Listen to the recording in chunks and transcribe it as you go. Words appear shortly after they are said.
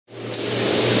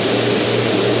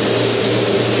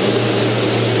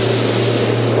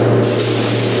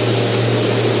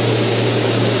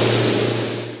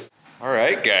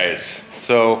guys,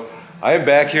 so I am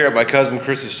back here at my cousin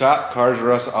Chris's shop, Cars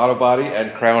Rust Auto Body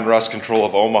and Crown Rust Control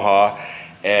of Omaha.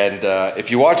 And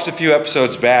if you watched a few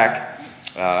episodes back,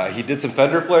 he did some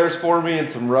fender flares for me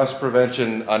and some rust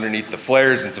prevention underneath the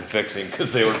flares and some fixing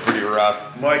because they were pretty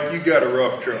rough. Mike, you got a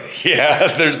rough truck. Yeah,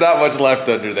 there's not much left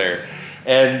under there.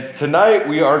 And tonight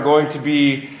we are going to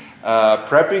be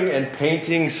prepping and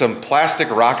painting some plastic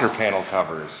rocker panel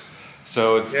covers.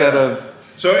 So instead of...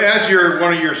 So as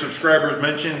one of your subscribers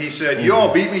mentioned, he said, you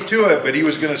all beat me to it, but he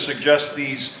was going to suggest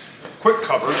these quick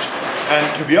covers.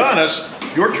 And to be honest,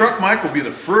 your truck, Mike, will be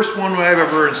the first one I've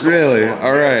ever installed. Really?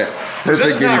 All right. Perfect.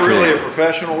 It's not really a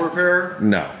professional repair.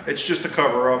 No. It's just a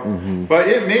cover up. But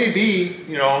it may be,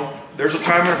 you know, there's a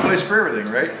time and a place for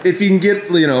everything, right? If you can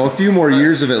get, you know, a few more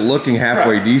years of it looking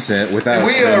halfway decent without and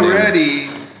we spending. already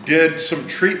did some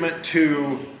treatment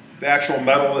to the actual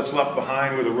metal that's left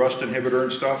behind with a rust inhibitor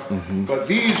and stuff. But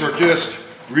these are just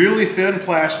really thin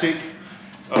plastic,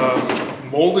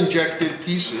 mold injected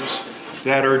pieces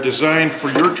that are designed for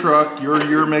your truck,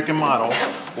 your make and model.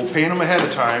 We'll paint them ahead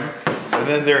of time, and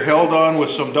then they're held on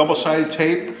with some double-sided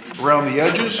tape around the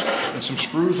edges and some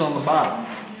screws on the bottom.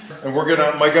 And we're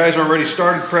gonna, my guys already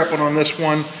started prepping on this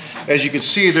one. As you can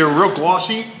see, they're real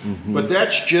glossy, but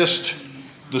that's just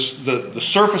the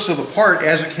surface of the part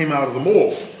as it came out of the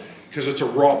mold, because it's a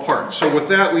raw part. So with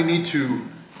that, we need to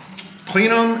clean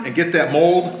them and get that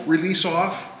mold release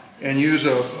off and use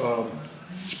a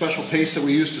special paste that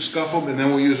we use to scuff them, and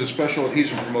then we'll use a special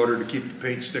adhesion promoter to keep the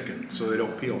paint sticking so they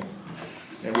don't peel.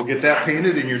 And we'll get that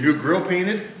painted and your new grill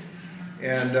painted,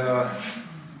 and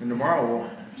tomorrow we'll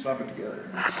slap it together.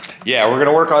 Yeah, we're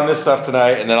gonna work on this stuff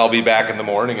tonight, and then I'll be back in the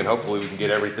morning and hopefully we can get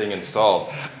everything installed.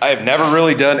 I have never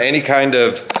really done any kind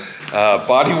of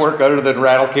body work other than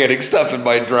rattle canning stuff in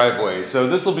my driveway. So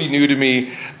this will be new to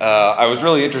me. I was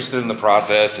really interested in the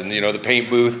process and, you know, the paint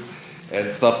booth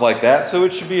and stuff like that. So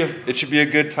it should be a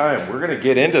good time. We're gonna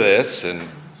get into this, and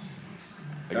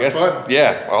I guess,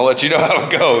 yeah, I'll let you know how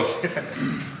it goes.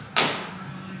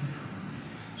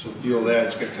 So feel that,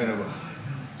 it's got kind of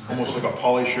almost like a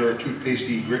polish or a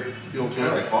toothpastey grit feel to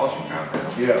it. Like polishing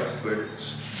compound. Yeah, but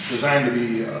it's designed to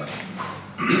be,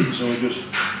 so we just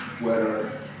wet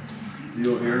our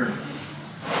deal here.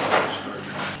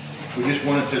 We just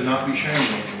want it to not be shiny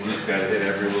anymore. You just gotta hit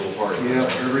every little part. Yeah,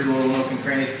 every little nook and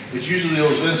cranny. It's usually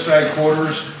those inside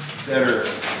quarters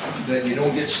that you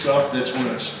don't get scuffed. That's when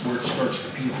where it starts to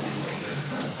peel a little bit.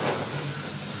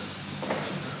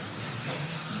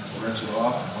 Rinse it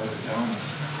off and wipe it down.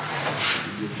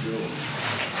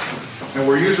 And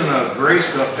we're using a gray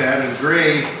scuff pad, and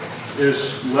gray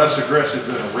is less aggressive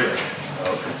than a red.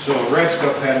 Okay. So a red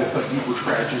scuff pad will put deeper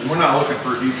scratches. We're not looking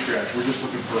for a deep scratch, we're just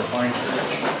looking for a fine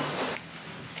scratch.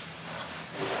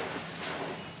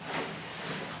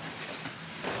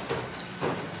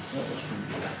 That was pretty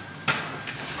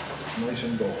good. Nice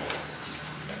and dull.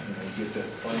 And then get that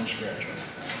fine scratch on it.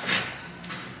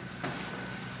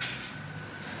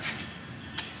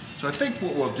 So I think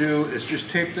what we'll do is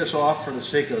just tape this off for the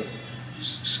sake of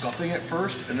scuffing it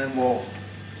first, and then we'll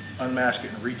unmask it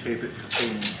and retape it for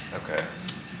painting. Okay.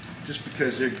 Just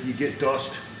because you get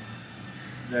dust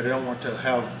that I don't want to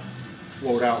have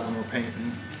float out when we're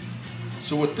painting.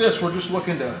 So with this, we're just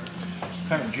looking to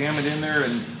kind of jam it in there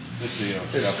and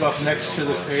stuff next to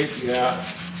the tape. Yeah,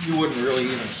 you wouldn't really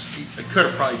even, I could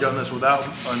have probably done this without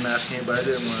unmasking it, but I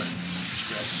didn't want to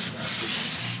scratch the plastic.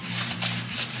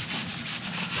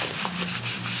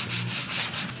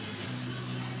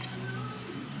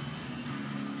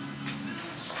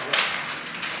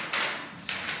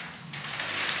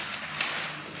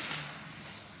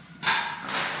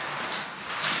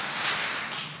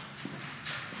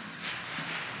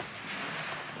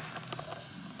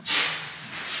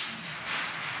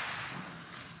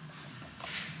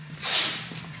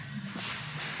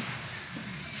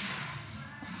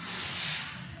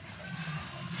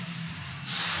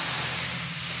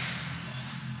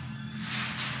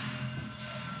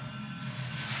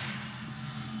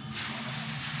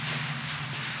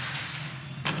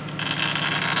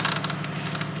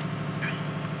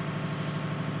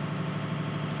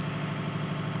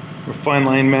 We're fine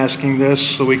line masking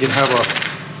this so we can have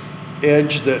a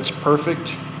edge that's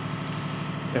perfect,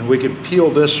 and we can peel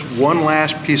this one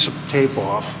last piece of tape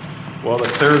off while the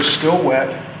clear is still wet,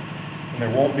 and there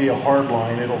won't be a hard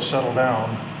line. It'll settle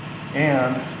down,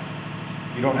 and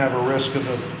you don't have a risk of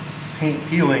the paint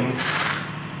peeling.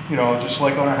 You know, just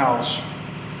like on a house,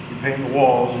 you paint the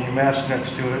walls and you mask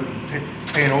next to it and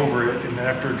paint over it, and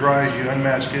after it dries you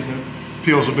unmask it and it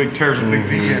peels a big, tears a big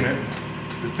V in it.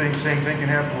 Same thing can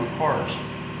happen with cars.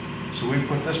 So we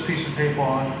put this piece of tape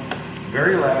on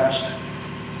very last,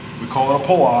 We call it a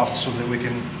pull off so that we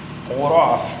can pull it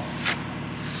off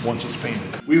once it's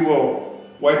painted. We will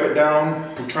wipe it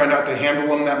down. We'll try not to handle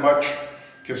them that much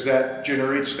because that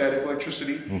generates static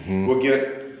electricity. We'll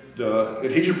get the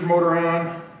adhesion promoter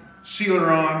on, sealer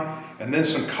on, and then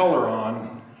some color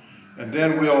on, and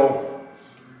then we'll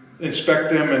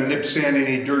inspect them and nip sand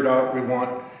any dirt out we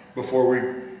want before we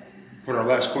put our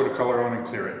last coat of color on and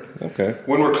clear it. Okay.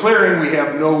 When we're clearing, we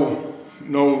have no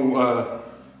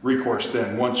recourse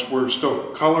then. Once we're still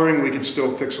coloring, we can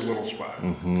still fix a little spot.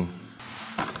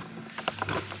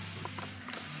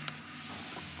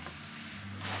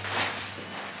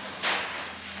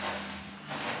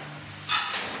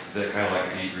 Is that kind of like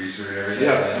a heat greaser and everything?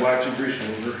 Yeah, wax and grease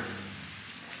remover.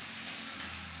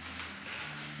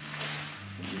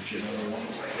 Get you another one to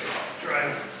wipe it off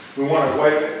dry. We want to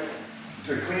wipe it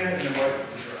to clean it and then wipe it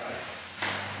to dry.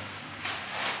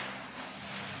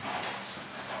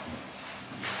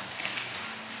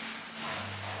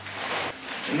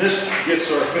 And this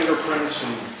gets our fingerprints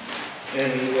and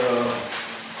any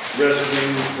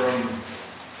residue from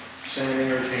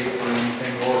sanding or tape or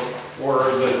anything, or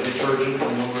the detergent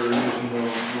from when we're using the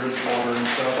rinse water and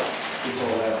stuff. Gets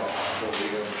all that off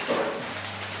before we start.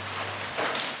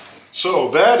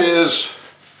 So that is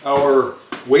our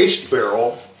waste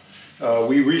barrel.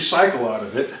 We recycle out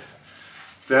of it.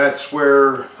 That's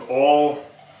where all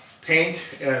paint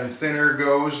and thinner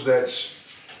goes that's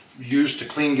used to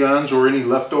clean guns or any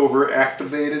leftover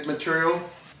activated material,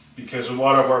 because a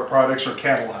lot of our products are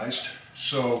catalyzed.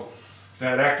 So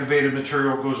that activated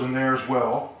material goes in there as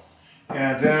well.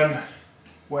 And then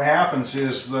what happens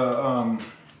is the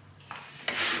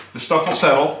stuff will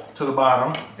settle to the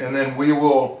bottom, and then we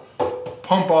will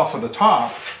pump off of the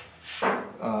top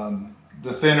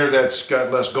the thinner that's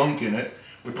got less gunk in it.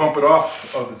 We pump it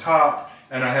off of the top,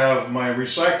 and I have my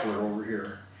recycler over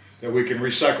here that we can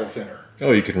recycle thinner.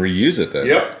 Oh, you can reuse it then?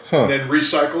 Yep. Huh. Then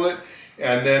recycle it,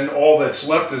 and then all that's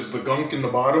left is the gunk in the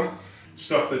bottom,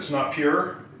 stuff that's not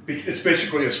pure. It's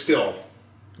basically a still.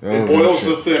 It boils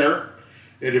the thinner,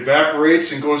 it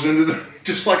evaporates and goes into the,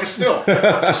 just like a still,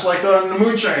 just like on the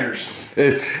moonshiners.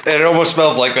 It almost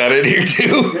smells like that in here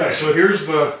too. Yeah, so here's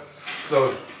the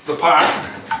pot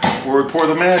where we pour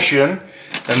the mash in,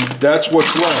 and that's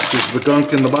what's left is the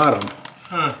gunk in the bottom.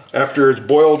 Huh. After it's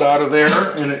boiled out of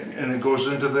there and it goes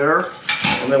into there,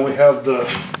 and then we have the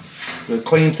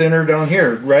clean thinner down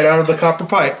here, right out of the copper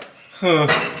pipe. Huh.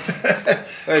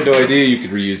 I had no idea you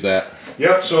could reuse that.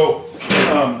 Yep, so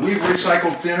we've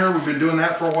recycled thinner. We've been doing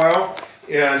that for a while,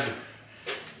 and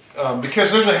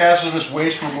because there's a hazardous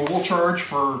waste removal charge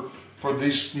for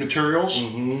these materials.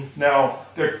 Now,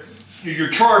 you're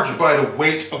charged by the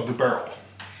weight of the barrel.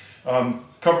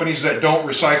 Companies that don't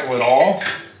recycle at all,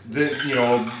 you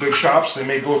know, big shops, they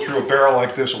may go through a barrel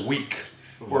like this a week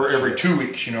or every 2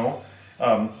 weeks, you know,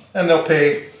 and they'll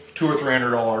pay $200 or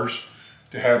 $300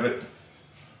 to have it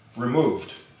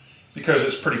removed because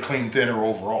it's pretty clean thinner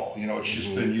overall. You know, it's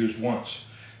just been used once.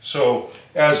 So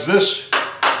as this,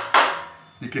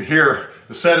 you can hear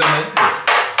the sediment.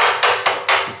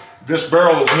 This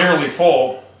barrel is nearly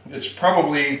full. It's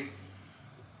probably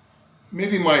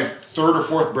maybe my third or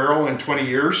fourth barrel in 20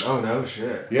 years. Oh, no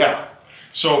shit. Yeah.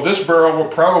 So this barrel will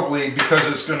probably, because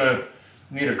it's going to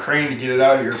need a crane to get it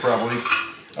out of here probably,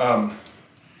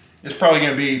 it's probably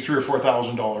going to be $3,000 or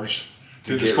 $4,000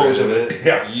 to dispose of it.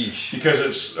 Yeah. Yeesh. Because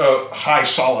it's high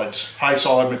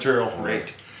solid material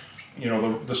rate. You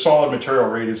know, the solid material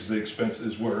rate is the expense,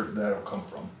 is where that'll come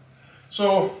from.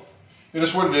 So it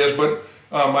is what it is, but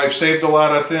I've saved a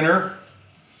lot of thinner,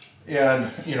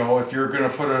 and you know, if you're going to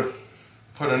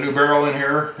put a new barrel in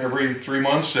here every 3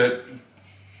 months at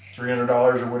 $300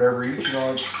 or whatever each, you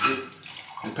know,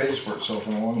 it pays for itself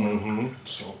in the long run.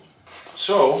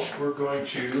 So we're going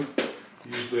to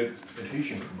use the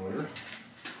adhesion promoter.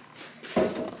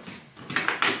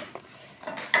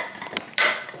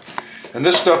 And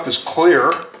this stuff is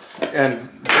clear and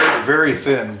very, very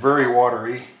thin, very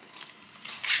watery,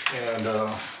 and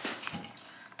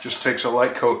just takes a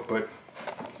light coat, but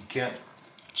you can't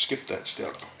skip that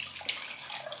step.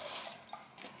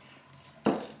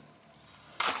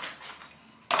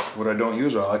 What I don't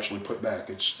use, I'll actually put back.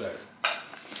 It's that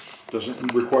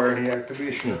doesn't require any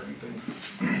activation or anything.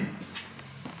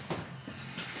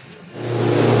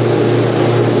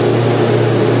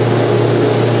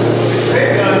 These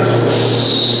guns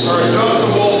are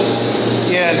adjustable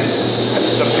in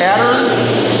the pattern.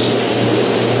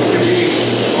 It can be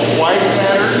a wide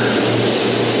pattern,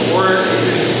 or you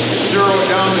can zero it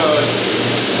down to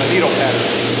a needle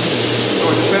pattern. So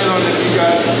it depends on if you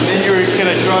got, and then you can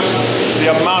adjust the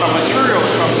amount of material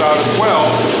that comes out as well,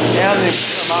 and the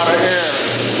amount of air.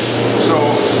 So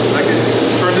I can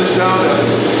turn this down to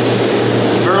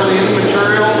barely any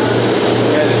material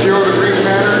at 0 degree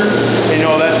pattern. You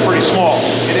know, that's pretty small.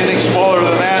 Anything smaller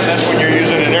than that, that's when you're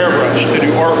using an airbrush to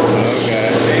do artwork.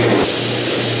 Okay.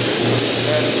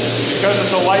 And because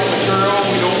it's a light material,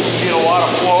 we don't get a lot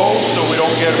of flow, so we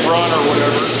don't get run or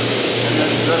whatever. And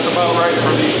that's about right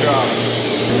for these jobs.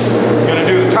 I'm going to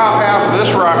do the top half of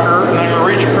this rocker, and then I'm going to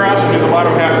reach across and do the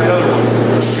bottom half of the other one.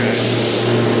 Okay.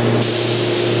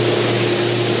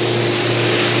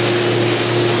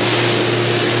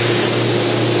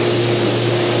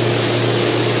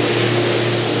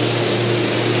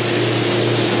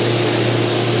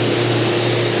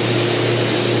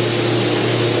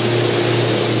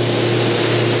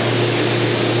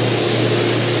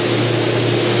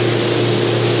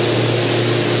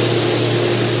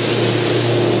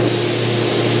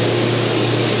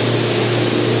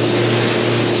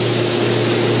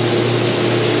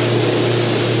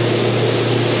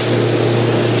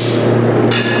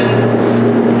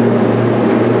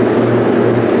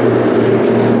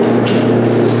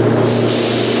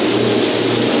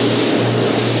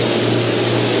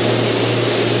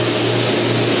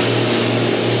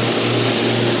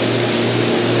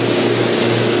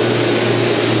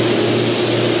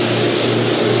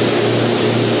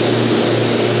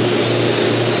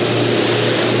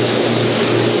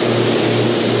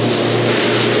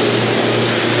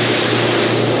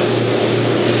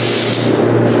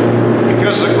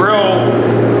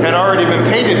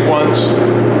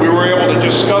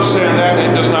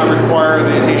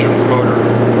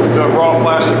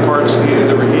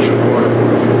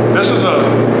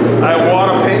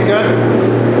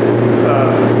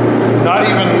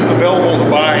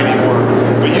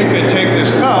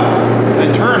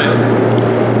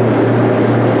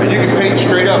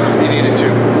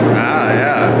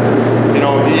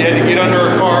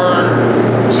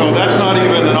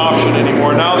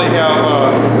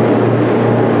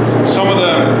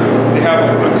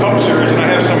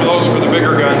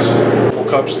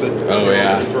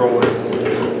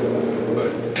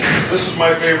 This is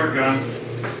my favorite gun.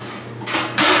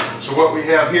 So what we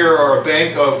have here are a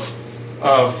bank of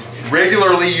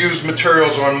regularly used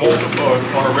materials on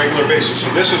a regular basis. So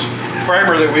this is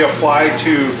primer that we apply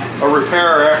to a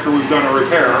repair after we've done a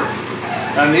repair.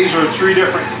 And these are 3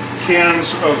 different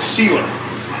cans of sealer.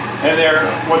 And they're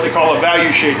what they call a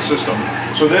value shade system.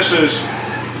 So this is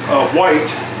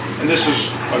white, and this is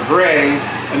a gray,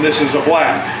 and this is a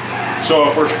black. So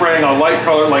if we're spraying a light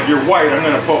color like your white, I'm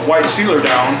going to put white sealer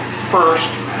down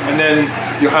first, and then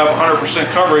you'll have 100%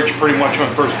 coverage pretty much on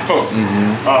first coat.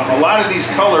 A lot of these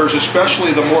colors,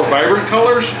 especially the more vibrant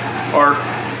colors, are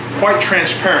quite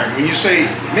transparent. When you say,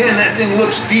 man, that thing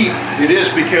looks deep, it is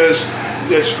because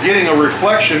it's getting a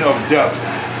reflection of depth.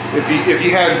 If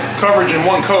you had coverage in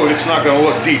one coat, it's not going to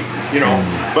look deep, you know.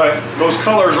 But those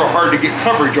colors are hard to get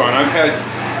coverage on. I've had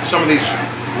some of these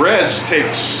reds take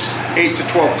 8 to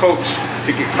 12 coats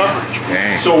to get coverage.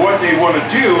 Dang. So what they want to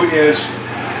do is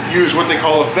use what they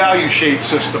call a value shade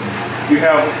system. You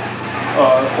have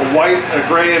a white, a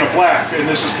gray, and a black, and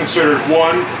this is considered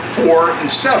 1, 4,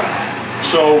 and 7.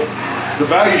 So the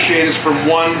value shade is from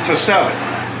 1 to 7.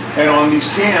 And on these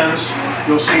cans,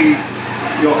 you'll see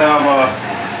you'll have a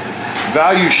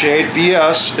value shade,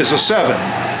 VS, is a 7.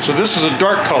 So this is a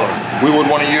dark color. We would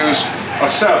want to use a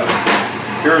 7.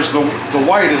 Here's the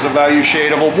white is a value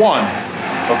shade of a 1,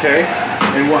 okay?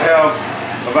 And we'll have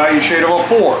a value shade of a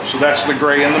 4, so that's the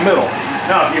gray in the middle.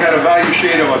 Now, if you had a value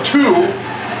shade of a 2,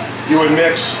 you would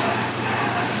mix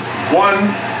 1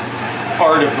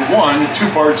 part of the 1, 2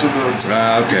 parts of the...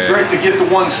 okay. Great to get the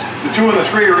 2 and the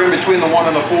 3 are in between the 1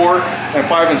 and the 4, and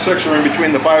 5 and 6 are in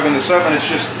between the 5 and the 7. It's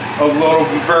just a little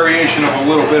variation of a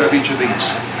little bit of each of these.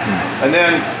 And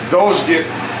then those get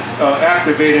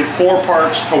activated 4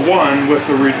 parts to 1 with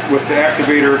the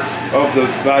activator of the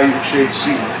value shade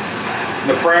sealer.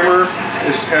 The primer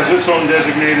has its own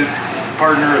designated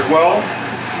partner as well,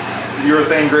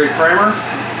 urethane grade primer,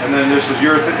 and then this is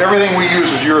urethane. Everything we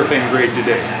use is urethane grade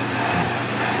today.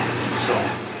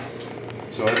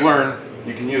 So I've learned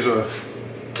you can use a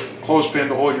clothespin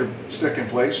to hold your stick in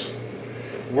place.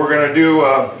 We're going to do,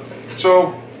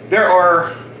 so there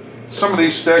are some of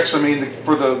these sticks, I mean,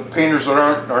 for the painters that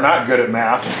are not good at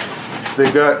math,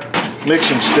 they've got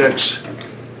mixing sticks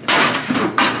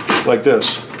like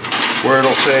this, where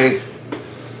it'll say,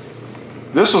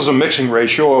 this is a mixing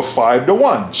ratio of 5 to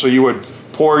 1. So you would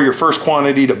pour your first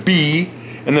quantity to B,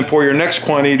 and then pour your next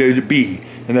quantity to B,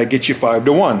 and that gets you 5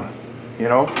 to 1. You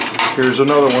know, here's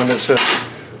another one that says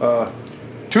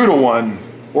 2 to 1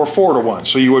 or 4 to 1.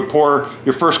 So you would pour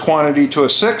your first quantity to a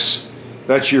 6,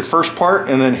 That's your first part,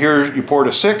 and then here you pour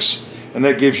to 6, and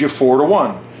that gives you 4 to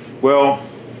 1. Well,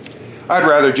 I'd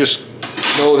rather just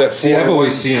know that. See, I've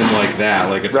always seen them like that,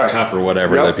 like it's a cup or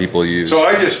whatever that people use.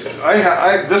 So this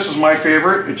is my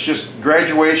favorite. It's just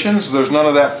graduations. There's none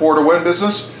of that 4 to 1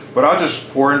 business, but I'll just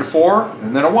pour into 4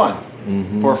 and then a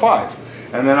 1 for a 5.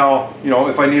 And then I'll,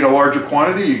 if I need a larger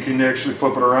quantity, you can actually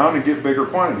flip it around and get bigger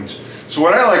quantities. So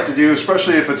what I like to do,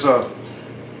 especially if it's a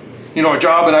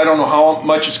job and I don't know how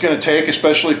much it's going to take,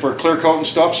 especially for clear coat and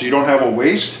stuff, so you don't have a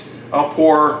waste, I'll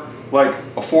pour like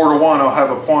a 4 to 1, I'll have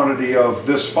a quantity of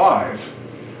this 5,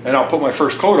 and I'll put my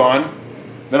first coat on,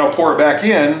 then I'll pour it back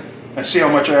in and see how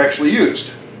much I actually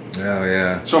used. Oh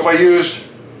yeah. So if I used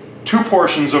 2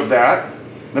 portions of that,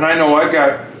 then I know I've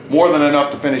got more than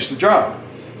enough to finish the job.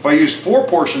 If I used 4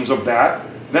 portions of that,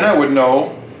 then I would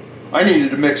know I needed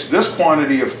to mix this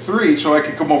quantity of 3 so I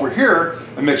could come over here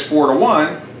and mix 4 to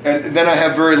 1, and then I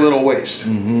have very little waste.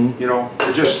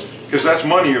 Just because that's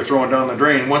money you're throwing down the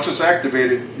drain. Once it's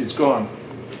activated, it's gone.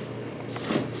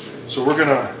 So we're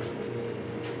gonna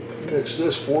mix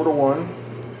this 4 to 1.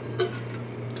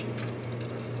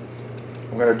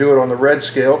 I'm gonna do it on the red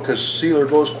scale because sealer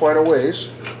goes quite a ways.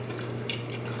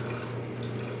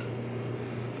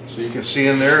 So you can see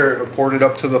in there, I poured it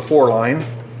up to the 4 line,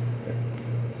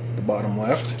 the bottom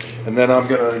left. And then I'm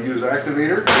gonna use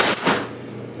activator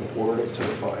and pour it up to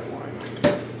the 5 line.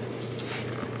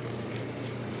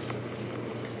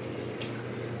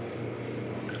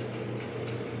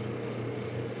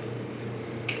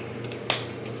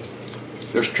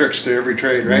 There's tricks to every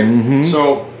trade, right?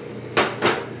 So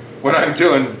when I'm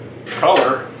doing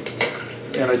color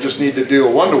and I just need to do a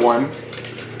 1 to 1,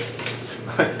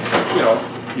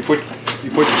 you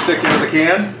put your stick into the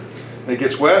can, and it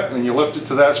gets wet, and then you lift it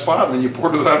to that spot, and then you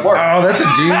pour to that mark. Oh, that's a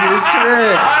genius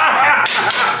trick.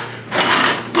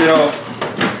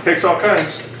 Takes all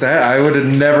kinds. That I would have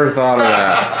never thought of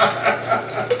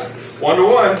that. 1 to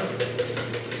 1.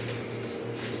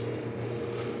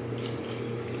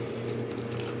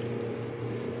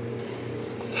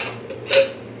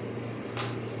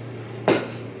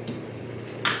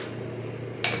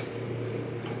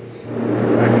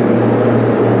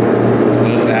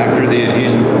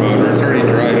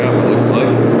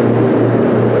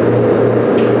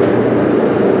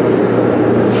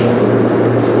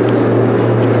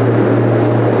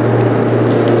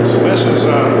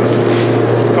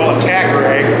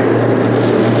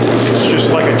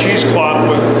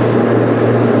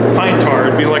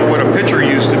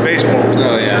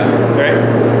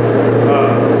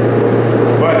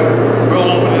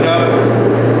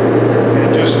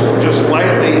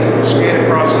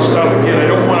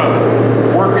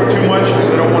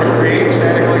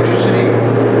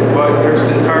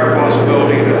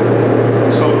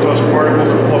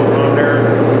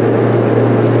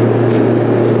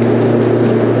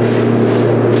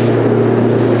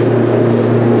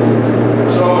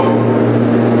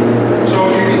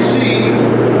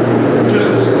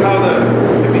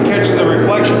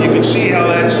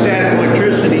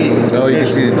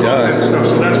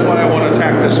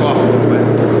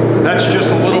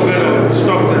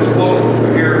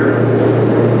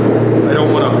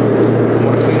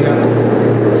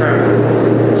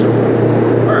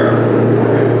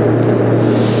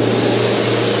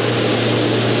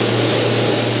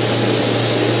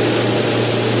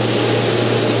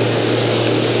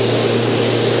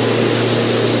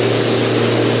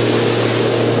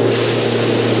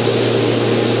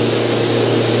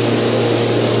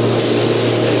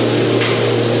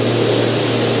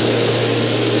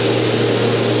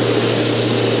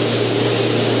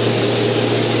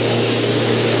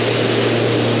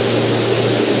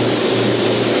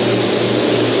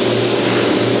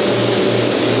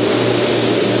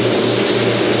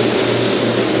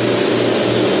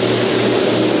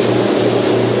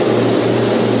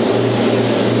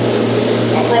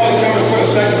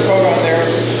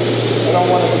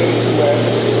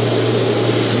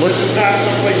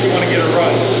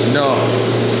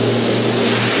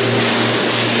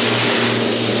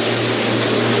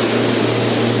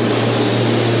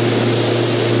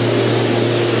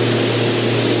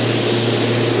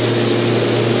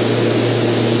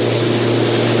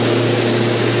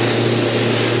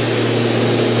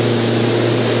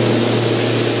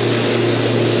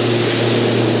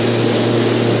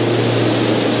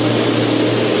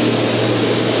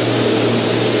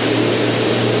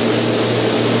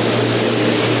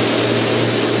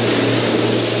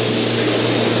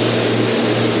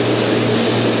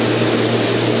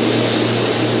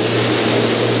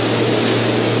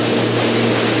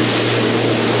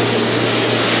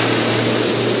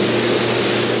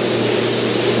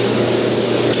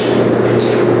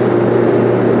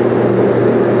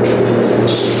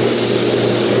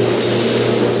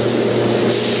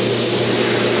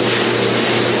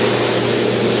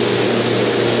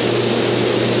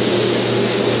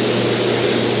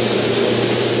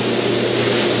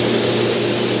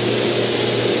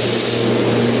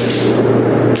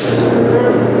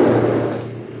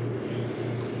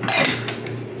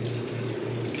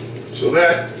 So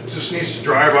that just needs to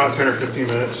dry about 10 or 15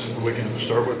 minutes, and we can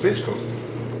start with base coat.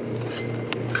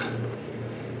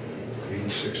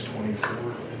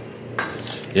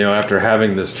 8624. You know, after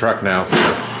having this truck now for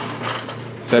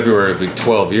February, it'll be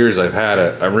 12 years I've had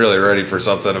it. I'm really ready for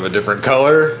something of a different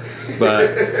color, but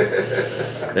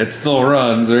it still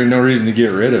runs. There ain't no reason to get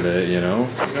rid of it, you know?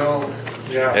 No,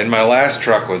 yeah. And my last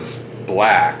truck was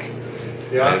black.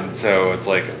 Yeah. And so it's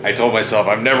like, I told myself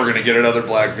I'm never going to get another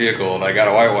black vehicle, and I got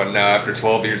a white one now after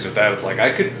 12 years with that. It's like,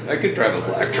 I could drive a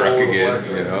black truck again,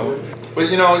 you know? But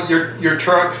you know, your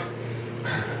truck,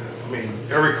 I mean,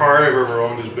 every car I've ever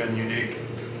owned has been unique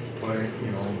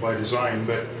by design,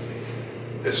 but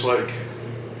it's like,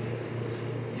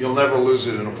 you'll never lose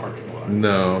it in a parking lot.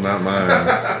 No, not mine.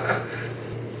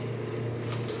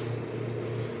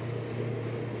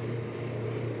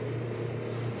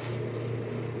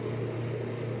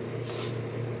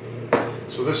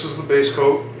 So this is the base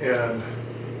coat, and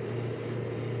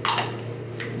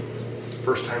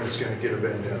first time it's going to get a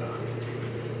bandana.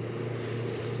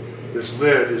 This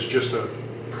lid is just a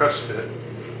press fit,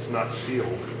 it's not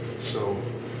sealed, so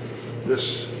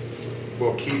this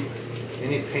will keep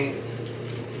any paint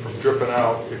from dripping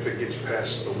out if it gets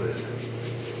past the lid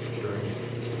during the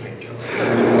paint job.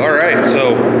 All right,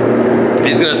 so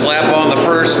he's going to slap on the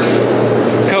first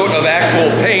coat of actual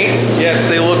paint. Yes,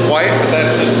 they look white, but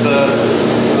that's just the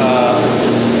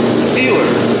sealer.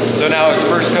 So now it's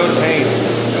first coat of paint.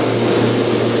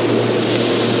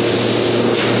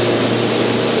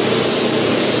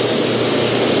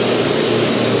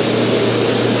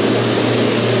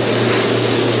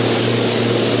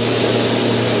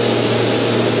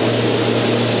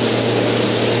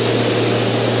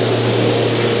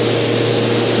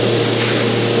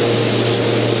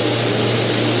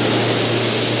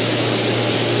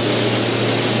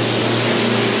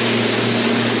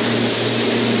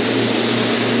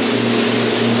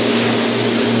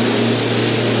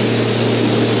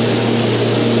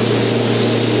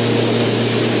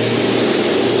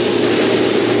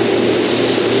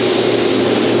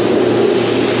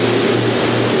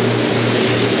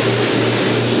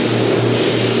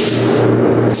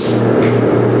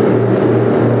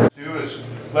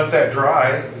 Let that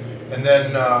dry, and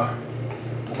then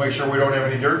we'll make sure we don't have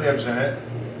any dirt nibs in it.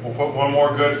 We'll put one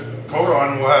more good coat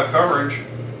on, and we'll have coverage,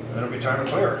 and it'll be time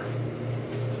to clear.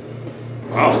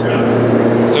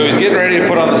 Awesome. So he's getting ready to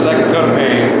put on the second coat of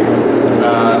paint,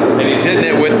 and he's hitting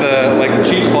it with the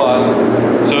cheesecloth.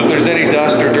 So if there's any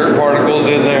dust or dirt particles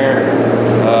in there,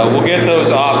 we'll get those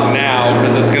off now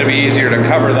because it's going to be easier to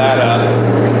cover that up.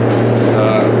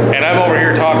 And I'm over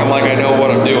here talking like I know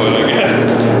what I'm doing, I guess,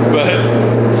 but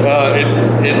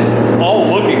it's all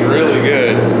looking really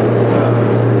good.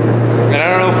 And I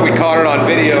don't know if we caught it on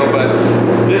video, but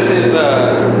this is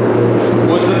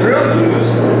was the grill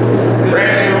used?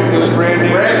 Brand new. It was brand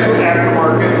new. Brand new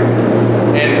aftermarket.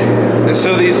 And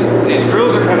so these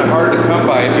grills are kind of hard to come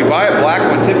by. If you buy a black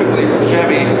one, typically from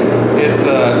Chevy, it's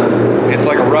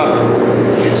like a rough.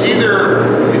 It's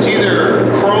either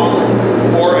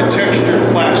chrome or a textured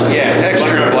plastic. Yeah,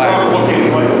 textured like black. Rough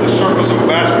looking, like the surface of a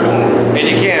basketball. And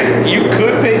you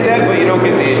could paint that, but you don't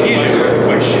get the adhesion.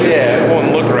 Like shit. Yeah, it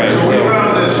won't look right. So we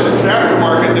found this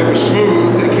aftermarket that was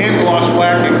smooth. It can gloss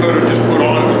black. You could have just put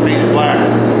on it was painted black,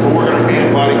 but we're gonna paint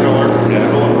it body color. Yeah.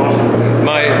 It'll look awesome.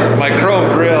 My chrome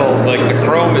grill, like the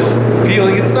chrome is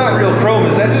peeling. It's not real chrome.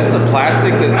 Is that just the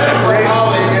plastic that separates?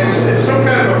 It's some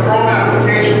kind of a chrome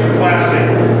application for plastic,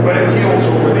 but it peels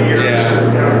over the years.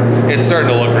 Yeah. It's starting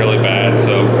to look really bad,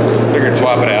 so figured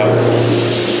swap it out.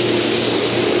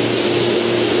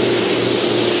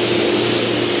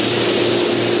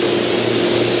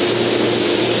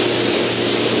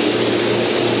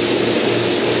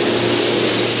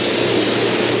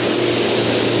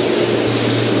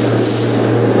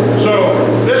 So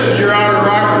this is your outer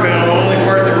rocker panel, the only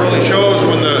part that really shows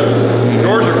when the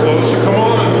doors are closed. So come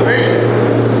on and paint.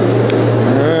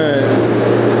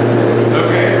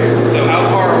 Okay, so how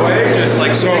far away? Just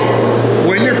like So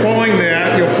when you're pulling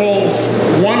that, you'll pull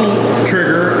one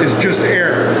trigger is just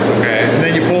air. Okay. And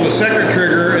then you pull the second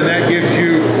trigger and that gives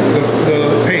you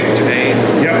the paint. Paint.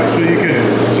 Yep, so you can,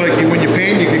 it's like when you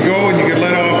paint, you could go and you could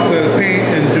let off the paint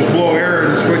and just blow air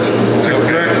and switch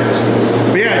directions.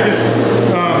 But yeah, just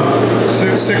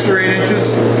 6 or 8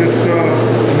 inches, just a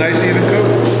nice even coat.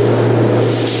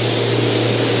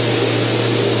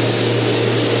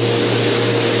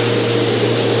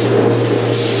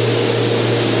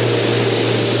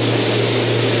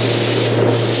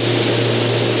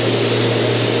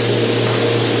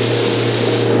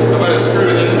 I'm gonna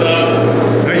screw this up.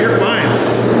 No, you're fine.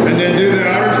 And then do the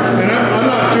outer, and I'm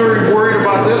not too worried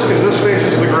about this because this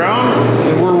faces the ground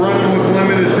and we're running with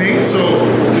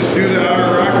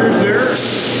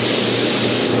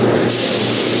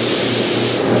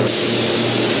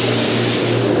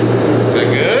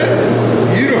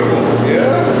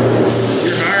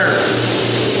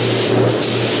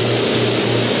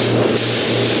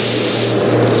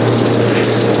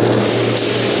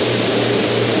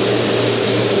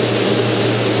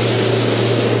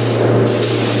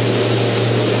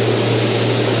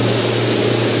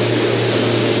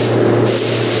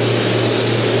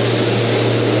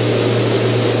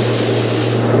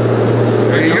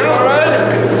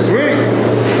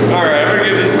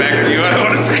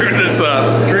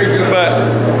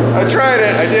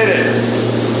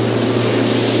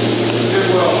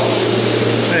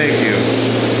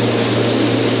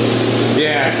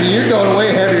see, you're going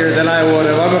way heavier than I would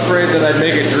have. I'm afraid that I'd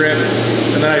make it drip,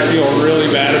 and then I'd feel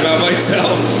really bad about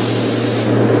myself.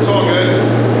 It's all good.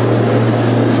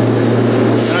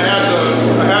 And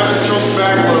I have it choked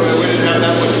back a little bit. We didn't have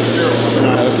that much material coming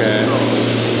out. Okay. So.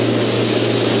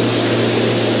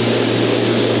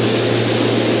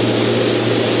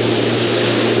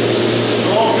 It's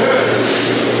all good.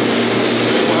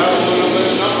 We'll have a little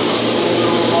bit of nothing, a little bit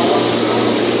of a bubble.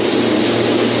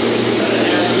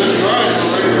 And this drive,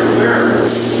 we're ready to clear.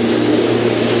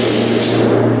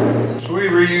 So we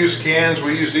reuse cans.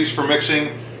 We use these for mixing.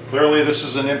 Clearly this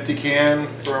is an empty can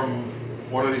from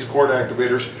one of these cord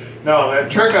activators. Now that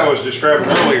trick I was describing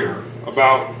earlier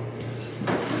about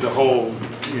the whole,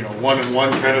 you know,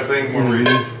 one-in-one kind of thing where we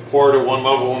pour to one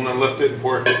level and then lift it and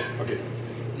pour it. Okay,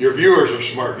 your viewers are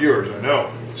smart viewers, I know.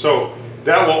 So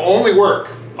that will only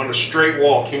work on a straight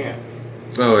wall can.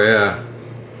 Oh yeah.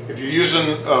 If you're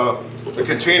using a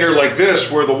container like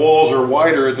this where the walls are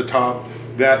wider at the top,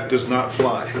 that does not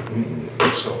fly.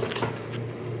 So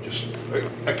just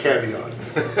a caveat.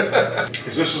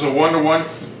 Because this is a one-to-one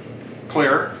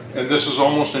clear, and this is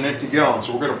almost an empty gallon.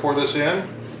 So we're going to pour this in,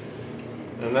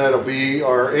 and that'll be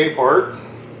our A part.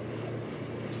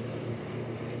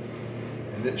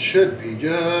 And it should be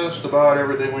just about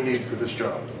everything we need for this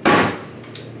job.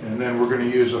 And then we're going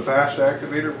to use a fast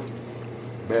activator.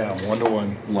 Bam,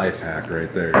 one-to-one. Life hack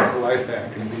right there. Life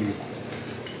hack indeed.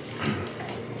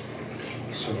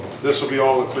 So this will be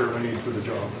all the clear we need for the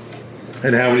job.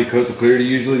 And how many coats of clear do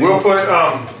you usually do? We'll put,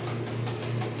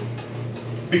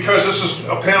 because this is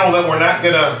a panel that we're not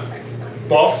gonna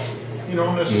buff, you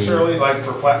know, necessarily, like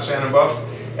for flat sand and buff.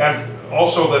 And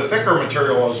also the thicker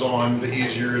material is on, the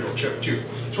easier it'll chip too.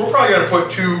 So we're probably gonna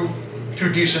put two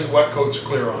decent wet coats of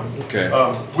clear on. Okay.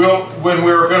 When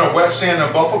we're gonna wet sand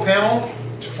and buff a panel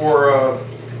for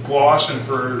gloss and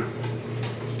for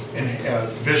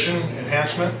vision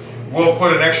enhancement, we'll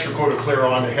put an extra coat of clear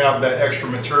on to have that extra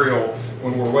material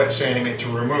when we're wet sanding it to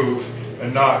remove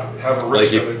and not have a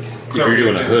risk like of it. if you're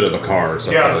doing a hood of a car or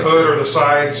something. Yeah, the like hood that. or the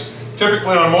sides.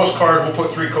 Typically on most cars we'll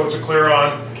put 3 coats of clear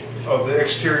on of the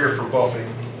exterior for buffing.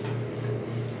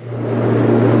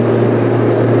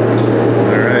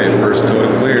 All right, first coat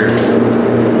of clear.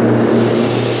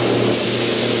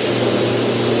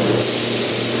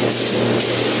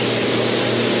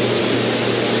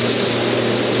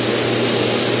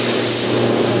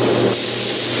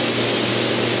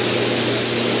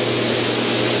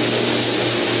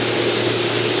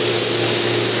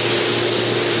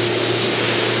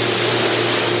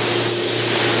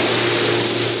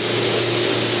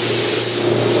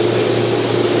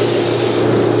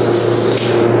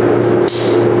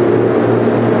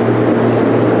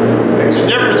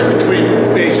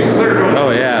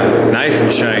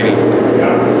 Shiny.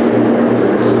 Yeah.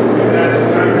 And that's the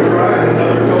time to dry.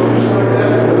 Another coat just like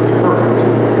that. Perfect.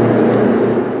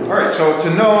 All right, so to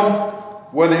know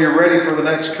whether you're ready for the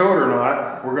next coat or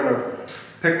not, we're going to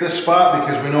pick this spot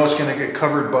because we know it's going to get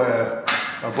covered by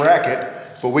a bracket.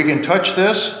 But we can touch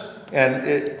this and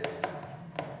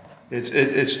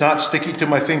it's not sticky to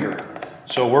my finger.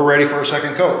 So we're ready for a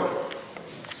second coat.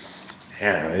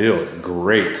 Yeah, they look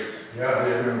great. Yeah,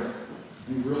 they're going to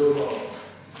do really well.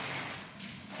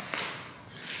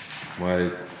 My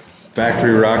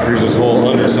factory rockers, this whole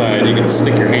underside you can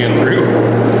stick your hand through.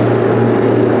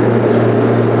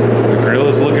 The grill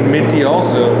is looking minty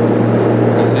also.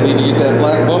 Guess I need to get that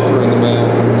black bumper in the mail.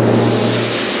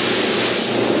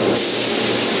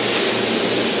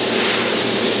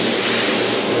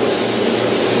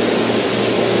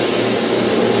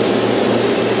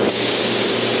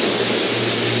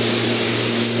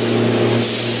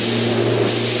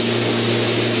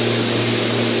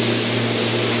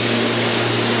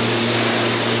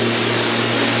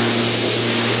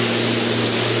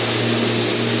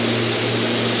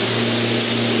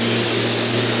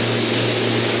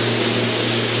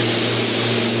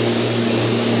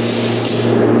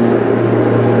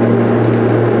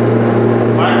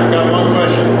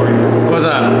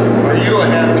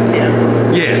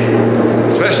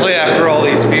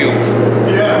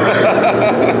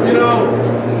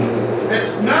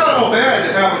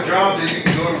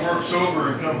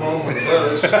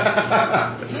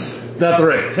 Not the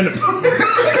right. Let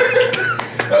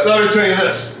me tell you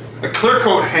this. A clear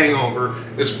coat hangover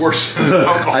is worse than an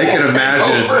alcohol I can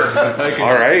imagine.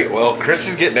 All right, well, Chris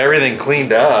is getting everything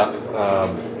cleaned up.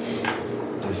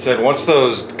 He said once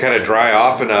those kind of dry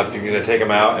off enough, you're gonna take them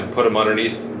out and put them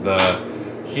underneath the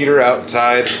heater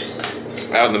outside,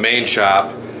 out in the main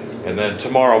shop. And then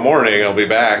tomorrow morning I'll be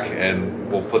back and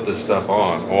we'll put this stuff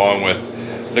on, along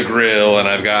with the grill, and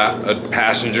I've got a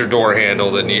passenger door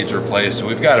handle that needs replaced. So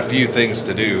we've got a few things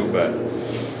to do, but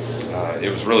it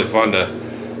was really fun to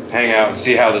hang out and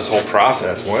see how this whole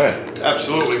process went.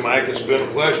 Absolutely, Mike. It's been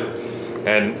a pleasure.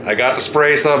 And I got to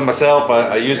spray some myself.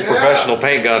 I used a professional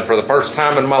paint gun for the first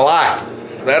time in my life.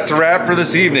 That's a wrap for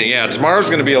this evening. Yeah, tomorrow's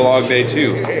gonna be a long day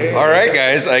too. All right,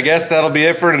 guys, I guess that'll be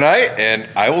it for tonight, and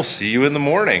I will see you in the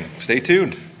morning. Stay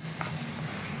tuned.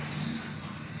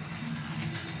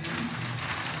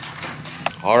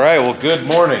 All right, well, good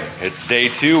morning. It's day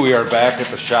 2. We are back at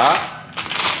the shop,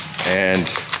 and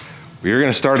we are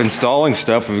gonna start installing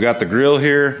stuff. We've got the grill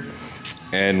here,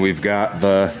 and we've got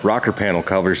the rocker panel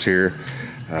covers here,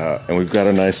 and we've got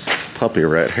a nice puppy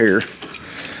right here.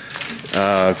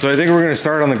 So I think we're gonna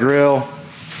start on the grill.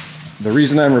 The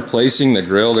reason I'm replacing the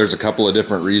grill, there's a couple of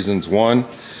different reasons. One,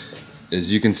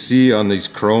 as you can see on these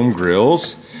chrome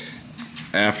grills,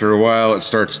 after a while it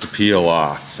starts to peel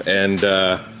off. And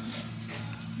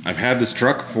I've had this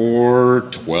truck for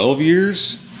 12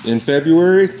 years in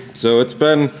February, so it's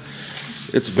been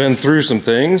through some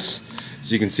things.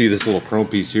 As you can see, this little chrome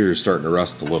piece here is starting to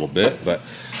rust a little bit, but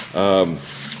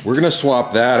we're gonna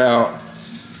swap that out.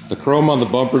 The chrome on the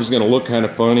bumper is going to look kind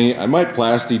of funny. I might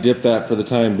plasti dip that for the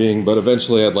time being, but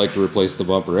eventually I'd like to replace the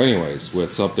bumper anyways with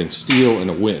something steel and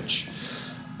a winch.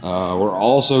 We're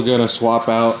also going to swap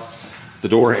out the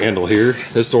door handle here.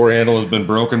 This door handle has been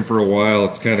broken for a while.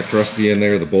 It's kind of crusty in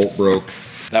there. The bolt broke.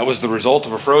 That was the result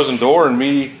of a frozen door and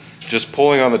me just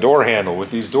pulling on the door handle.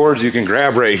 With these doors, you can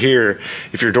grab right here.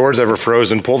 If your door's ever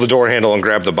frozen, pull the door handle and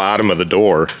grab the bottom of the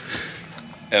door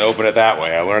and open it that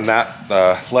way. I learned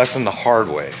that lesson the hard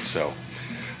way. So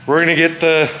we're gonna get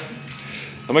I'm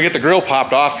gonna get the grill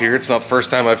popped off here. It's not the first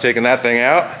time I've taken that thing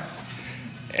out.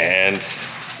 And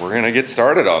we're gonna get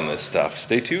started on this stuff.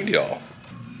 Stay tuned, y'all.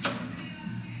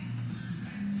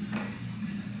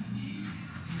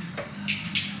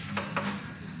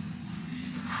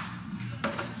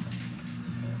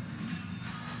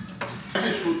 I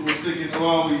just was thinking,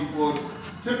 well,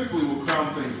 typically we'll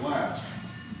crown things last.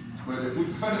 But if we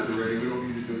cut it already, we don't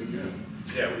need to do it again.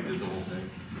 Yeah, we did the whole thing.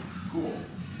 Cool.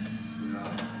 Yeah.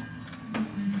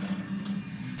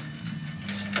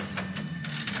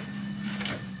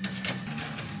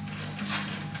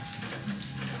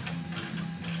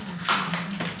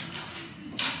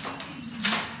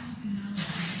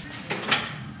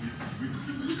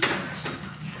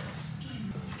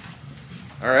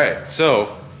 All right,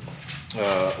 so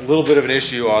a little bit of an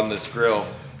issue on this grill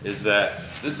is that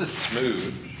this is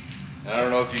smooth. And I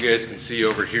don't know if you guys can see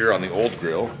over here on the old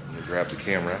grill. Let me grab the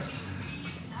camera.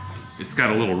 It's got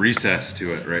a little recess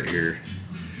to it right here.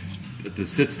 It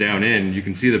just sits down in. You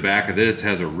can see the back of this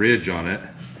has a ridge on it.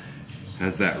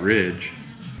 Has that ridge.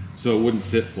 So it wouldn't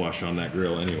sit flush on that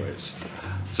grill anyways.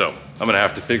 So I'm gonna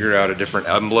have to figure out a different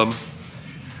emblem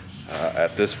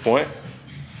at this point.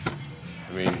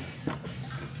 I mean,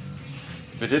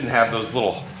 if it didn't have those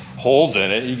little holes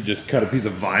in it, you could just cut a piece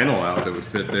of vinyl out that would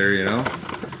fit there, you know?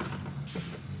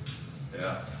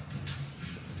 Yeah.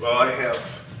 Well, I have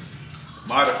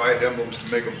modified emblems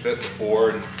to make them fit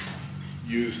before and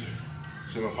used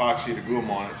some epoxy to glue them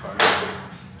on it.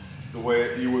 The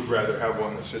way you would rather have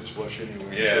one that sits flush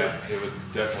anyway. Yeah, so it would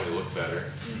definitely look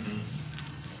better.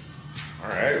 All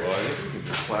right, well, I think we can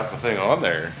just slap the thing on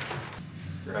there.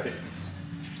 Right.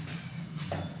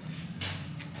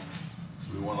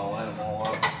 We want to line them all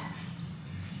up.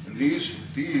 And these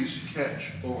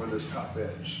catch over this top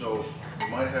edge, so we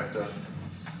might have to.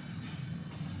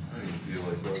 I don't even feel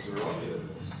like those are on the other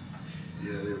one.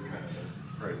 Yeah, they were kind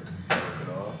of right. Knock it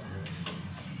off.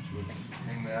 So we can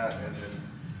hang that and then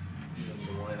get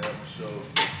them to line up. So.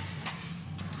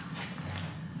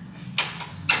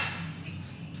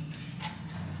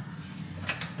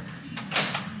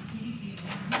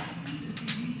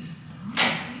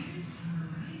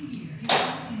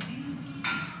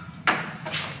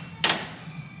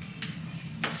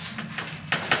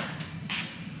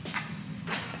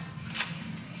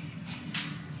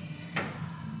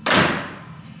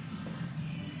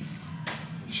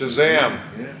 Shazam!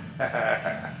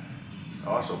 Yeah.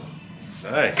 Awesome.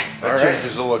 Nice. That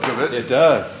changes the look of it. It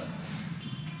does.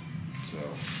 So,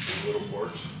 these little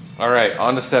ports. All right,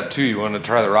 on to step 2. You want to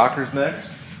try the rockers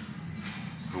next?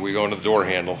 Or are we going to the door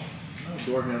handle?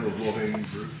 No, door handle's low hanging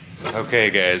fruit.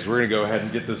 Okay, guys, we're going to go ahead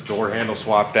and get this door handle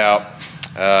swapped out.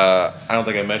 I don't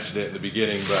think I mentioned it in the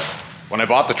beginning, but when I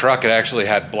bought the truck, it actually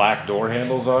had black door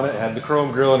handles on it. It had the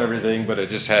chrome grille and everything, but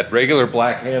it just had regular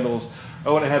black handles.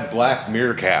 Oh, and it had black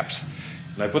mirror caps.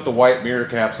 And I put the white mirror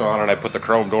caps on and I put the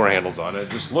chrome door handles on it.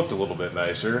 It just looked a little bit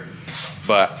nicer.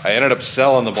 But I ended up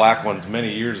selling the black ones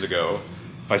many years ago.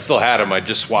 If I still had them, I'd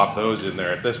just swap those in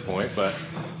there at this point, but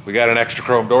we got an extra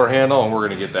chrome door handle and we're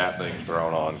gonna get that thing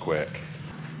thrown on quick.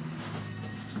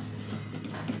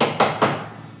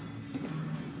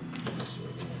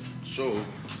 So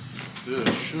this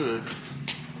should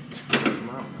come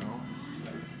out now.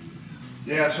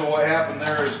 Yeah, so what happened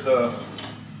there is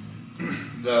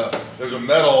there's a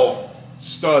metal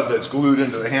stud that's glued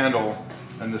into the handle,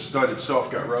 and the stud itself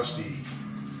got rusty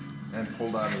and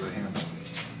pulled out of the handle.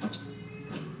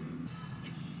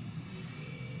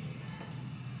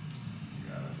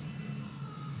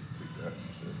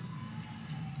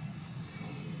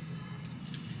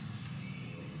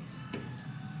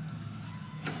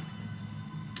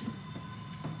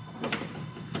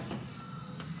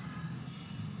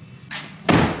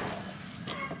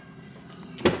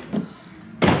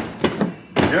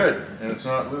 Good, and it's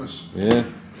not loose. Yeah.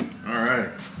 All right.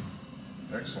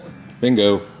 Excellent.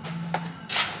 Bingo.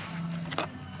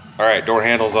 All right, door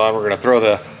handle's on. We're gonna throw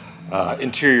the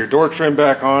interior door trim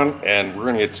back on, and we're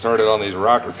gonna get started on these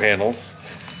rocker panels.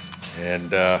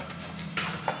 And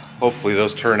hopefully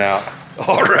those turn out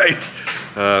all right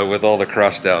with all the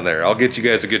crust down there. I'll get you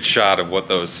guys a good shot of what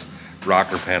those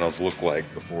rocker panels look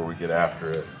like before we get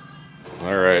after it.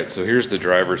 All right, so here's the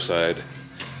driver's side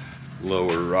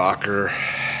lower rocker.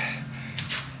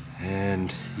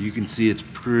 And you can see it's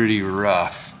pretty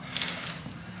rough.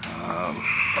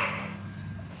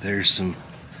 There's some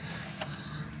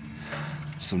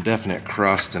definite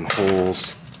crust and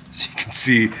holes. As you can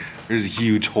see, there's a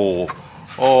huge hole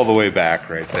all the way back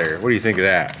right there. What do you think of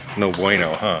that? It's no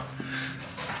bueno, huh?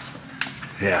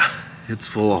 Yeah, it's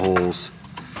full of holes.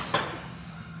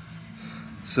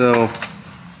 So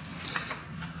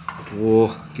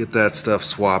we'll get that stuff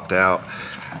swapped out.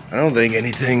 I don't think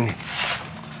anything.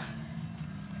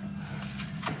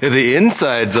 The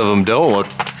insides of them don't look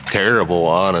terrible,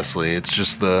 honestly. It's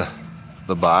just the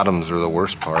bottoms are the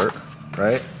worst part,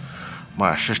 right?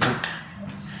 My assistant.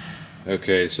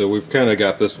 Okay, so we've kind of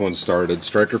got this one started.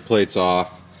 Striker plates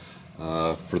off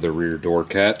for the rear door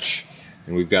catch,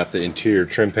 and we've got the interior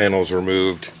trim panels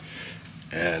removed,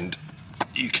 and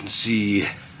you can see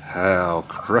how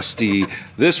crusty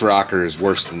this rocker is.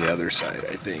 Worse than the other side,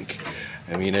 I think.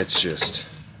 I mean, it's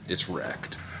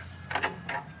wrecked.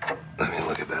 I mean,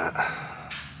 look at that.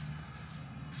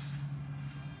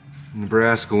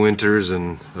 Nebraska winters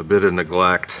and a bit of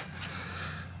neglect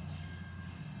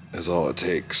is all it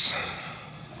takes.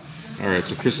 All right,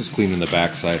 so Chris is cleaning the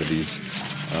back side of these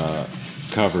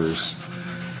covers.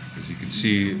 As you can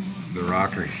see, the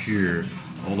rocker here,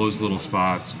 all those little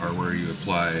spots are where you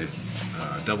apply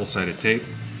double-sided tape,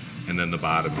 and then the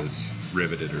bottom is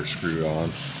riveted or screwed on.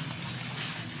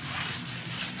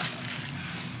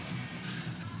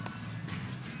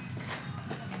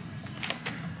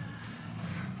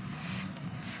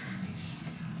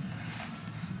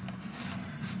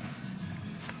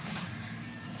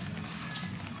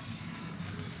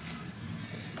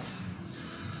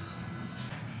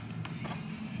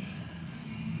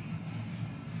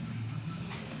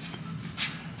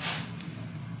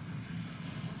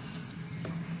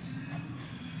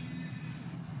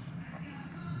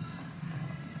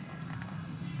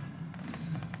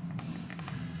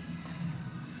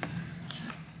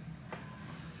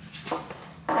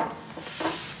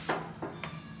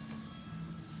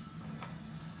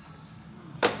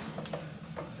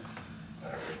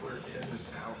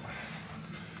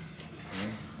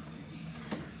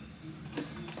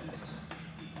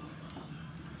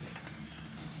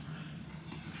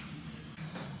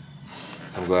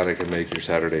 I'm glad I can make your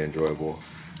Saturday enjoyable.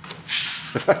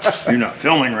 You're not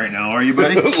filming right now, are you,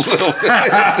 buddy? You're gonna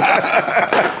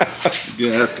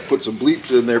have to put some bleeps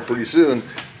in there pretty soon.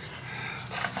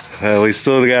 We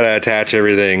still gotta attach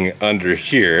everything under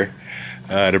here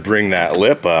to bring that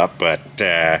lip up, but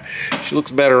she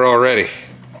looks better already.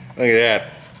 Look at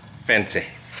that, fancy.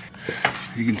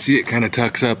 You can see it kind of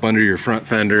tucks up under your front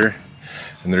fender,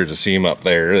 and there's a seam up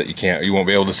there that you won't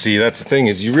be able to see. That's the thing,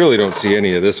 is you really don't see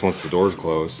any of this once the door's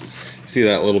closed. See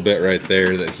that little bit right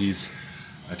there that he's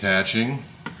attaching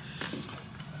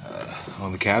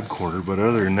on the cab corner, but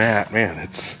other than that, man,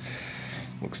 it's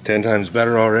looks 10 times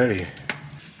better already.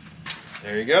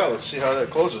 There you go. Let's see how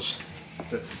that closes.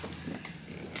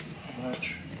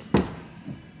 Much.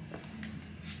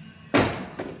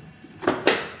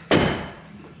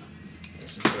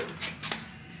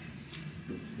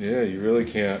 Yeah, you really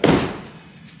can't.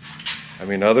 I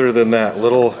mean, other than that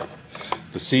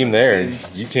the seam there,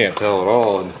 you can't tell at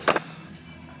all. And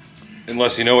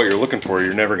unless you know what you're looking for,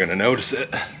 you're never going to notice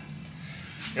it.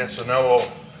 Yeah, so now we'll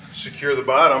secure the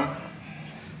bottom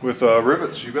with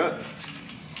rivets, you bet.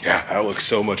 Yeah, that looks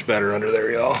so much better under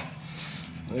there, y'all.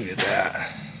 Look at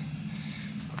that.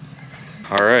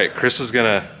 All right, Chris is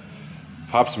gonna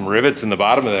pop some rivets in the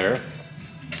bottom of there,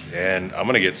 and I'm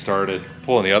gonna get started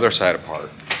pulling the other side apart.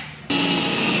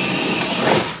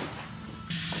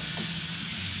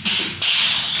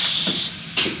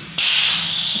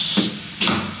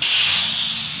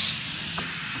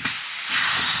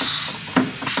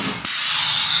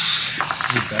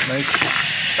 Nice.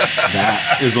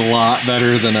 That is a lot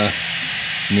better than a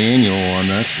manual one,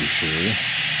 that's for sure.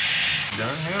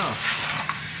 Done now.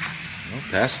 Well,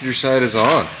 passenger side is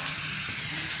on.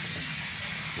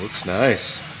 Looks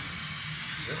nice.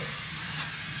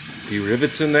 Few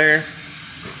rivets in there.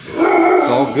 It's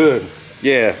all good.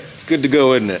 Yeah, it's good to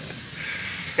go, isn't it?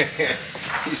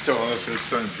 He's telling us it's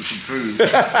time for some food.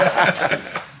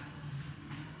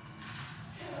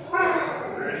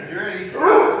 Ready?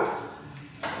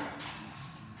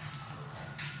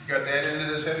 You got that into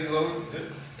this heavy load?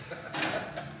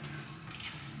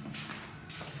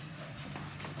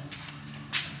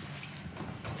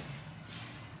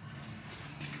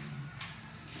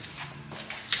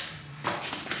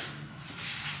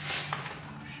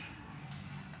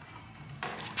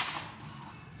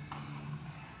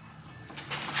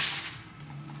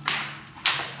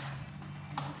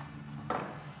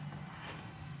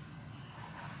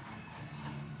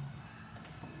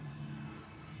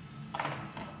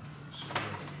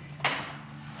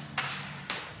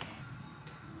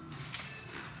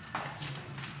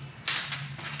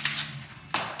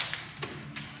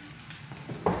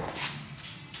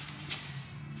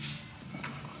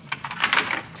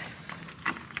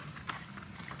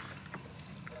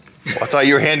 I thought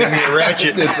you were handing me a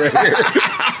ratchet. It's right here.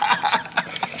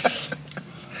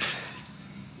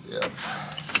 Yeah.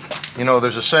 You know,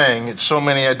 there's a saying, it's so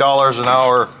many dollars an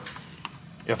hour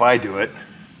if I do it.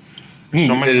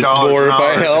 So many It's dollars more an if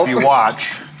I hour help. if you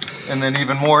watch. And then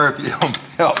even more if you don't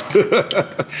help.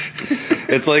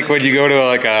 It's like when you go to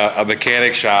like a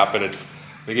mechanic shop and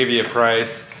they give you a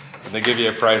price, and they give you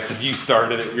a price if you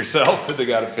started it yourself and they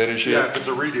got to finish it. Yeah, it's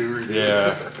a redo.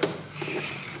 Yeah.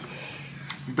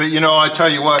 But you know, I tell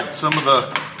you what, some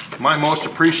of my most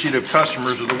appreciative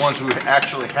customers are the ones who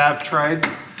actually have tried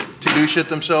to do shit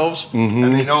themselves,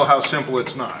 and they know how simple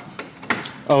it's not.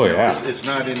 Oh yeah. It's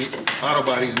not any, auto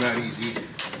body's not easy.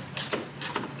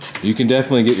 You can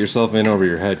definitely get yourself in over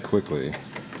your head quickly.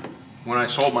 When I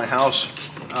sold my house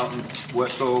out in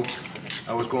Wetco,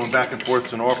 I was going back and forth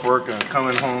to Norfolk and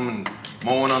coming home and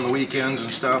mowing on the weekends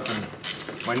and stuff,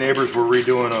 and my neighbors were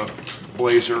redoing a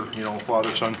Blazer, you know,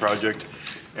 father-son project,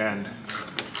 and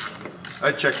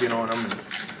I checked in on them and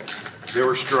they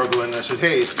were struggling. I said,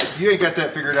 hey, if you ain't got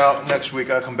that figured out, next week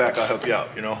I'll come back, I'll help you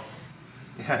out, you know.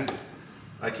 And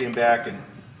I came back and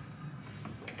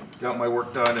got my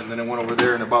work done, and then I went over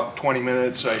there in about 20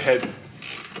 minutes I had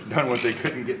done what they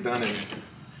couldn't get done in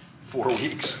 4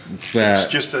 weeks. It's that.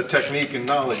 It's just a technique and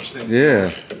knowledge thing. Yeah.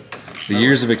 The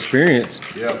years of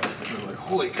experience. Yeah. They're like,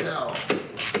 holy cow.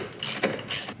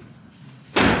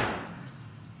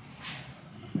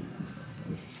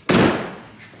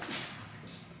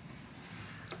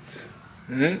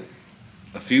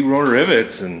 A few more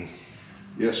rivets and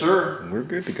Yes, sir. we're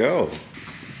good to go.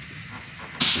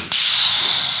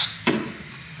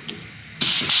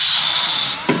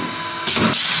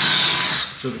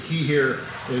 So the key here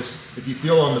is if you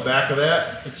feel on the back of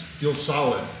that, it feels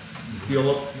solid. You feel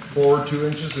up forward 2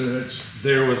 inches and it's,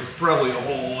 There was probably a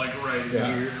hole like right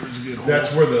Yeah. here. There was a good hole.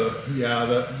 that's where the, yeah,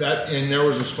 that, and there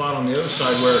was a spot on the other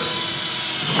side where,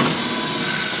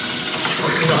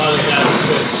 you know how they have it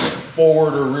set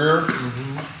forward or rear?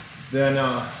 Then,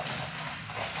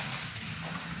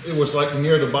 it was like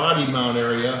near the body mount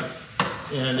area,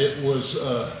 and it was,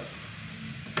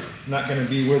 not gonna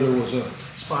be where there was a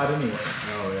spot anyway.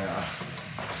 Oh yeah.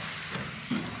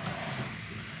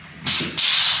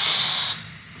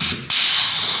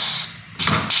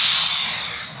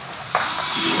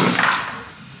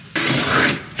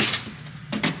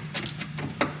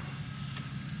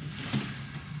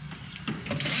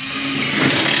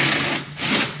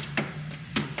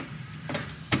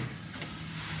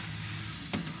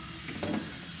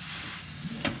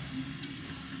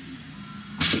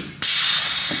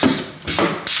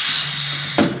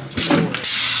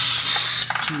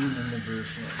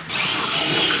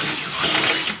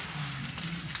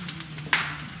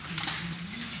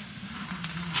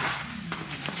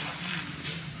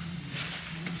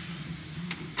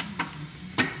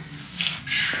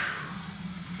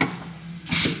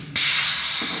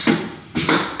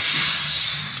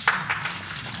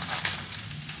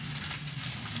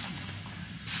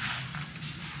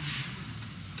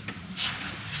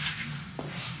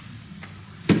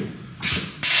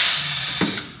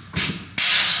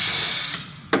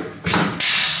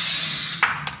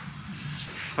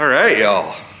 All right,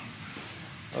 y'all.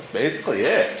 That's basically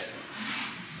it.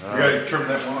 You gotta trim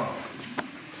that one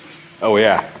off. Oh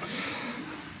yeah.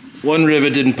 One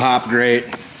rivet didn't pop great.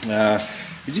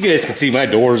 As you guys can see, my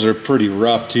doors are pretty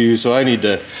rough too, so I need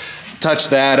to touch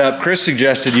that up. Chris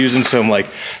suggested using some like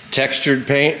textured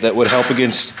paint that would help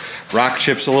against rock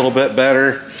chips a little bit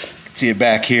better. You can see it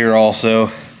back here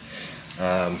also.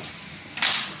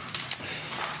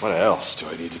 What else do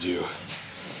I need to do?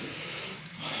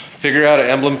 Figure out an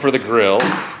emblem for the grill.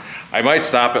 I might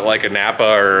stop at like a Napa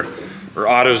or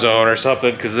AutoZone or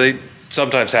something, because they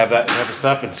sometimes have that type of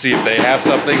stuff, and see if they have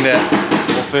something that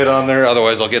will fit on there.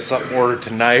 Otherwise I'll get something ordered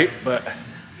tonight, but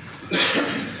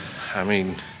I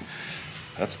mean,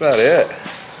 that's about it.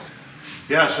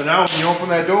 Yeah, so now when you open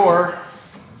that door,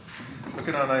 look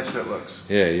at how nice that looks.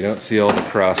 Yeah, you don't see all the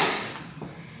crust.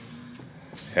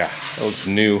 Yeah, that looks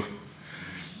new.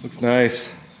 Looks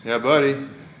nice. Yeah, buddy.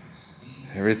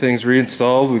 Everything's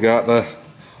reinstalled. We got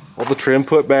all the trim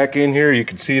put back in here. You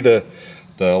can see the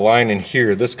line in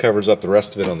here. This covers up the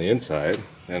rest of it on the inside,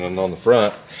 and on the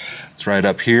front, it's right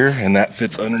up here, and that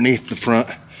fits underneath the front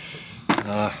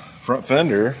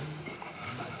fender.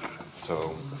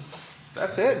 So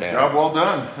that's it, man. Job well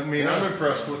done. I mean, I'm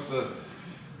impressed with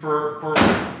for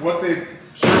what they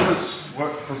service,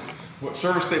 what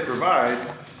service they provide.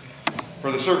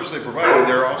 For the service they provided,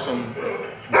 they're awesome.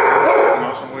 An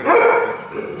awesome way to do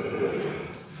it.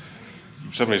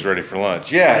 Somebody's ready for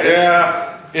lunch. Yeah.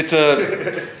 Yeah. It's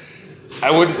I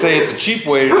wouldn't say it's a cheap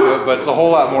way to do it, but it's a whole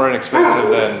lot more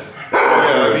inexpensive than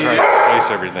trying to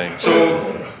replace everything. So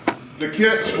the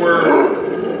kits were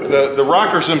the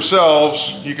rockers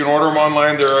themselves. You can order them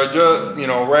online. They're just,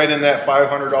 right in that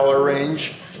 $500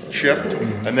 range shipped,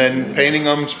 and then painting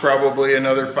them's probably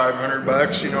another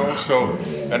 $500. So,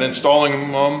 and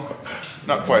installing them,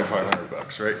 not quite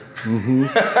 $500, right? Mm-hmm.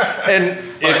 And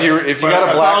if you got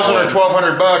a black $1,000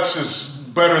 or $1,200 is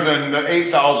better than the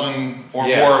 $8,000 or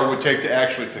more it would take to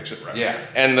actually fix it right. Yeah,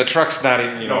 and the truck's not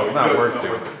even, it's not worth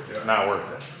it. It's not worth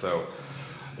it. So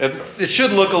it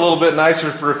should look a little bit nicer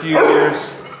for a few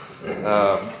years.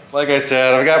 Like I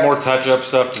said, I've got more touch-up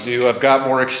stuff to do. I've got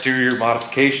more exterior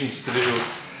modifications to do.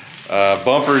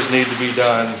 Bumpers need to be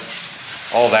done,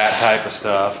 all that type of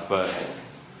stuff, but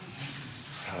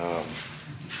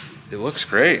it looks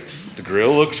great. The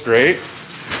grill looks great.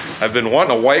 I've been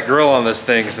wanting a white grill on this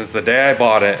thing since the day I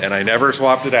bought it, and I never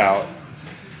swapped it out.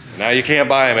 Now you can't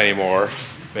buy them anymore,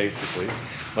 basically,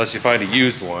 unless you find a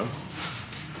used one.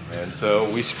 And so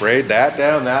we sprayed that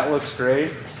down. That looks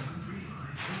great.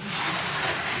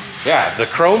 Yeah, the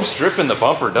chrome strip in the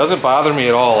bumper doesn't bother me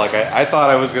at all. Like I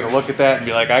thought I was going to look at that and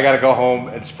be like, I got to go home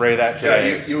and spray that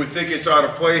today. Yeah, you would think it's out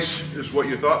of place is what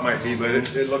you thought might be, but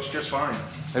it looks just fine.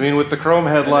 I mean, with the chrome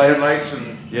headlights,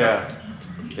 yeah,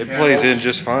 it plays in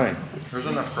just fine. There's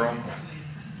enough chrome.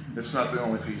 It's not the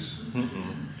only piece.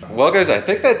 Well, guys, I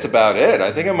think that's about it.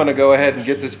 I think I'm going to go ahead and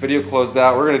get this video closed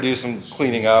out. We're going to do some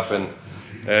cleaning up and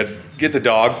get the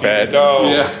dog fed.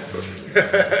 Yeah.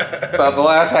 About the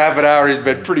last half an hour, he's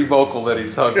been pretty vocal that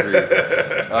he's hungry.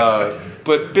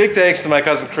 But big thanks to my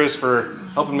cousin Chris for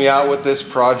helping me out with this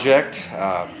project.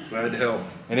 Glad to help.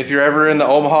 And if you're ever in the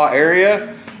Omaha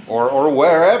area or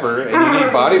wherever and you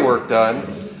need body work done,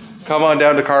 come on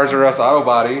down to Cars R Us Auto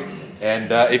Body.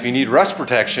 And if you need rust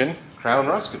protection, Crown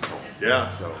Rust Control.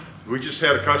 Yeah. So we just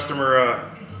had a customer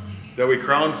that we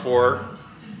crowned for.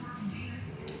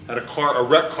 Had a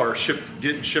wreck car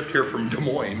getting shipped here from Des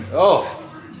Moines. Oh,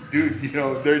 dude,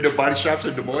 they're the body shops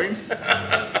in Des Moines.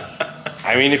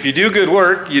 I mean, if you do good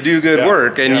work, you do good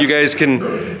work, and you guys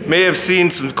may have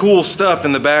seen some cool stuff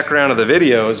in the background of the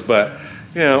videos. But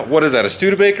what is that? A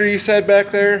Studebaker you said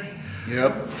back there?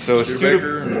 Yep. So a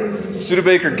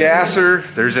Studebaker gasser.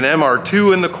 There's an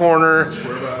MR2 in the corner.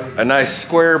 A nice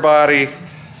square body.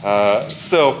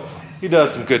 So he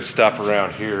does some good stuff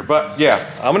around here. But yeah,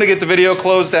 I'm gonna get the video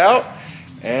closed out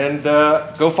and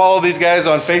go follow these guys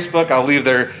on Facebook. I'll leave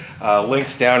their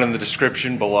links down in the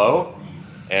description below.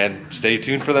 And stay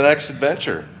tuned for the next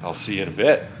adventure. I'll see you in a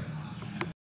bit.